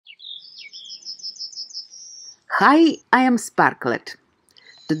Hi, I am Sparklet.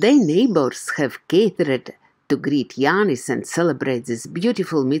 Today neighbors have gathered to greet Jānis and celebrate this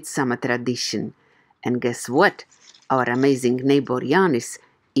beautiful midsummer tradition. And guess what? Our amazing neighbor Janis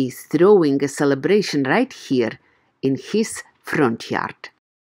is throwing a celebration right here in his front yard.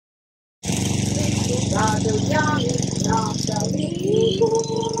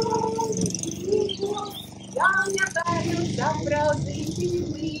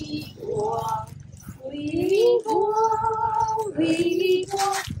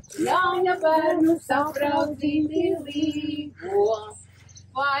 Jāņa bērnu sapraudzīti līgo,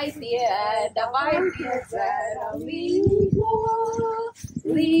 vai tieda, vai piedzēra līgo,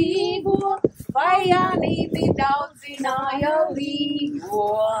 līgo, vai Jānīti daudzināja līgo,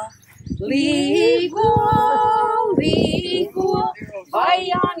 līgo, līgo, vai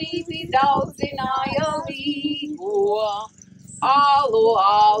Jānīti daudzināja līgo. Alu,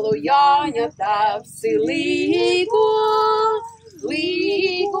 alu, Jāņa tēvsi līgo,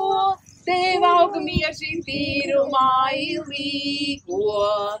 līgo, tev aug mieži tīrumā līgo,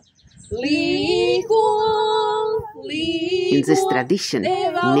 līgo, līgo. In this tradition,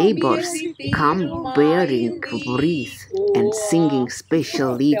 neighbors come bearing wreaths and singing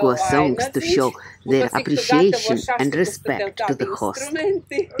special LIGO songs to show their appreciation and respect to the host.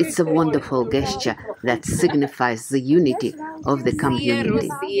 It's a wonderful gesture that signifies the unity of the community.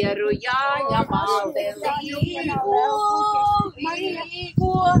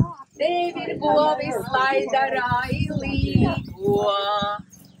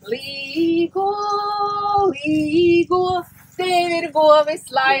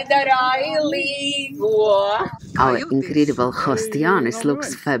 Our incredible host Jānis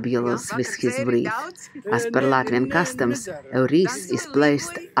looks fabulous with his wreath. As per Latvian customs, a wreath is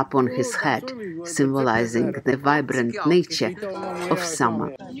placed upon his head, symbolizing the vibrant nature of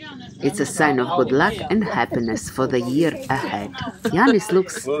summer. It's a sign of good luck and happiness for the year ahead. Jānis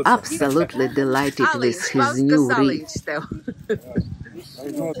looks absolutely delighted with his new wreath.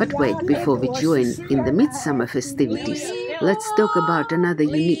 But wait, before we join in the midsummer festivities, let's talk about another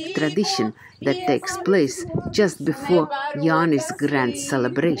unique tradition that takes place just before Jānis' grand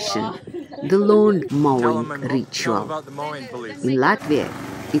celebration, the lawn mowing ritual. In Latvia,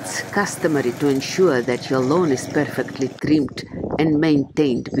 it's customary to ensure that your lawn is perfectly trimmed and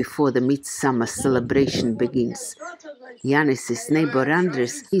maintained before the midsummer celebration begins. Jānis' neighbor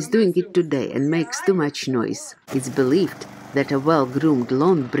Andres is doing it today and makes too much noise. It's believed that a well-groomed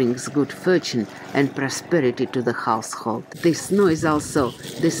lawn brings good fortune and prosperity to the household. This noise also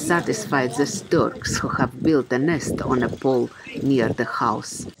dissatisfies the storks who have built a nest on a pole near the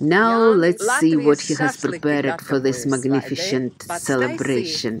house. Now let's see what he has prepared for this magnificent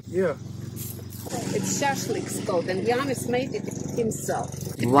celebration. It's šašliks called, and Jānis made it himself.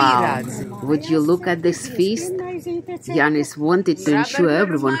 Wow! Would you look at this feast? Jānis wanted to ensure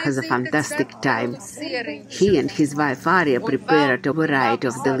everyone has a fantastic time. He and his wife Aarray prepared a variety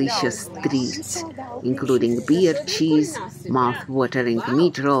of delicious treats, including beer, cheese, mouth-watering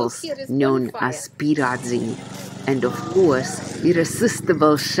meat rolls known as piradziņi, and of course,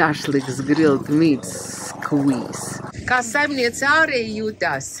 irresistible šašliks grilled meat squeeze. Kā saimniece Aarray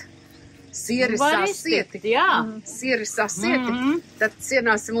jūtās? Sieri sasieti, sieri sasieti, tad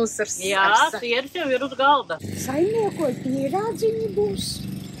cienāsi mūs ar sieri. Jā, sieris jau ir uz galda. Saimniekot piradziņi būs.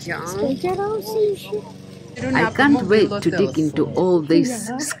 Speķerausīši. I can't wait to dig into all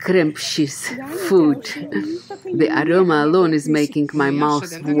this scrumptious food. The aroma alone is making my mouth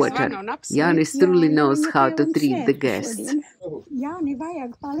water. Jānis truly knows how to treat the guests. Jāni,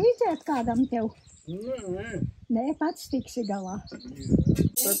 vajag palīdzēt kādam tev? Nē, pats tiksi galā.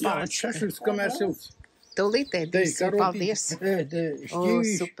 Šašliks, kamēr silts. Tūlīt ēdīsim, paldies. O,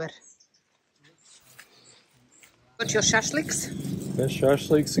 super. What's your šašliks? There's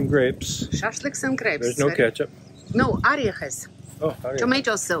šašliks and grapes. Šašliks and grapes. There's no ketchup. No, Aarray has. Oh, Aarray.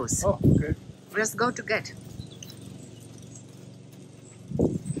 Tomato sauce. Oh, okay. Let's go to get.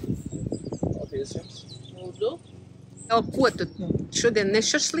 Paldies jums. Lūdzu. Ko tu šodien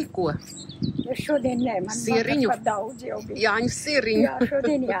nešašliko? Šodien nē, man Sieriņu. par daudz jau bija. Jāņu sieriņu. Jā,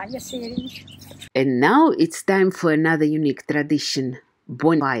 šodien Jāņa sieriņš. And now it's time for another unique tradition,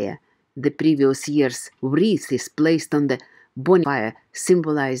 Bonfire. The previous year's wreath is placed on the bonfire,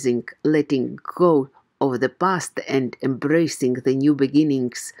 symbolizing letting go of the past and embracing the new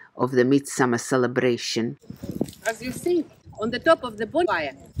beginnings of the midsummer celebration. As you see, on the top of the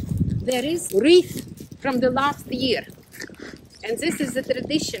bonfire, there is wreath from the last year. And this is the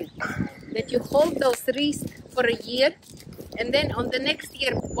tradition, that you hold those wreaths for a year, and then on the next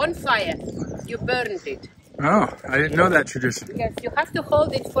year bonfire, you burned it. Oh, I didn't know that tradition. Yes, you have to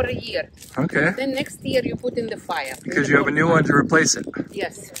hold it for a year. Okay. Then next year you put in the fire. Because you have a new one to replace it.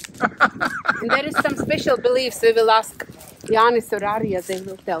 Yes. And there is some special beliefs. We will ask Janis or Aarray, they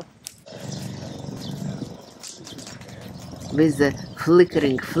will tell. With the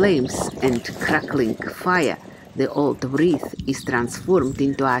flickering flames and crackling fire, the old wreath is transformed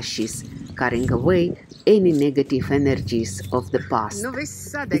into ashes, carrying away any negative energies of the past.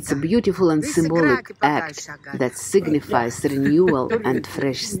 It's a beautiful and symbolic act that signifies renewal and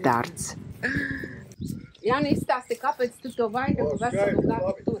fresh starts. Jāni, izstāsti, kāpēc tu to vainagu veselu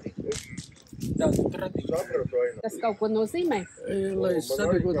gadu turi? Tas kaut ko nozīmē?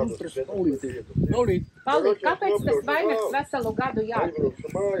 Paldies, kāpēc tas vainags veselu gadu jātur?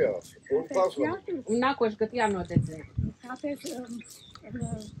 Un nākošu gadu jānodedzina? Tāpēc,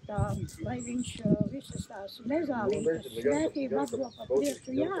 lai viņš visas tās nezālītas svētību atdo pa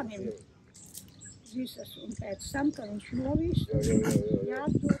priekšu Jānim. Visas, un pēc tam, ka viņš novīst,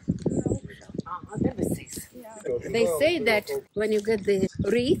 jāatdod augšā. Debesīs. They say that when you get the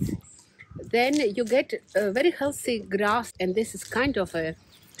wreath, then you get a very healthy grass, and this is kind of a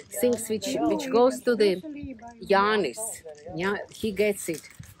things which goes to the Jānis. Yeah, he gets it.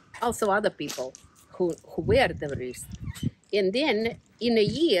 Also other people who wear the wreath. And then in a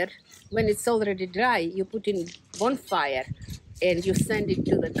year, when it's already dry, you put in bonfire and you send it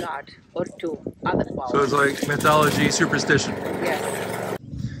to the god or to other powers. So it's like mythology, superstition. Yes.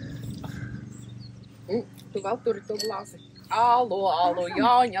 Tu vēl turi to glāzi. Alo, alo,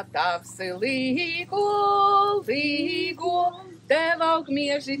 Jāņa tavs LIGO, LIGO, tev aug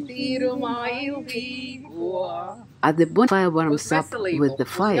mieži tīrumā ilgīgo. As the bonfire warms up with the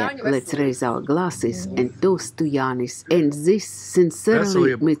fire, let's raise our glasses and toast to Jānis and this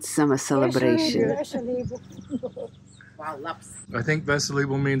sincerely midsummer celebration. Wow, labs. I think Festivities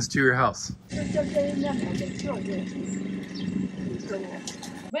means to your house.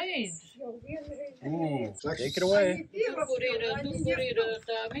 Take it away.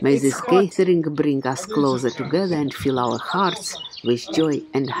 May this gathering bring us closer together and fill our hearts with joy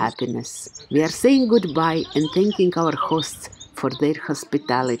and happiness. We are saying goodbye and thanking our hosts for their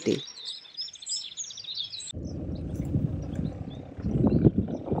hospitality.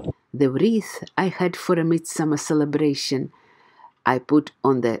 The wreath I had for a midsummer celebration I put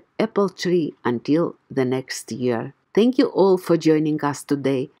on the apple tree until the next year. Thank you all for joining us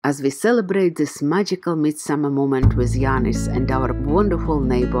today as we celebrate this magical midsummer moment with Jānis and our wonderful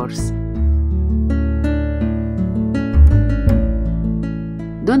neighbors.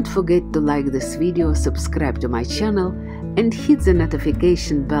 Don't forget to like this video, subscribe to my channel and hit the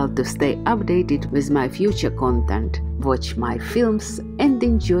notification bell to stay updated with my future content. Watch my films and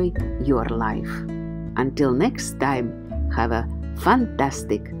enjoy your life. Until next time, have a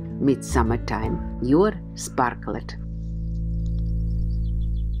fantastic midsummer time. Your Sparklet.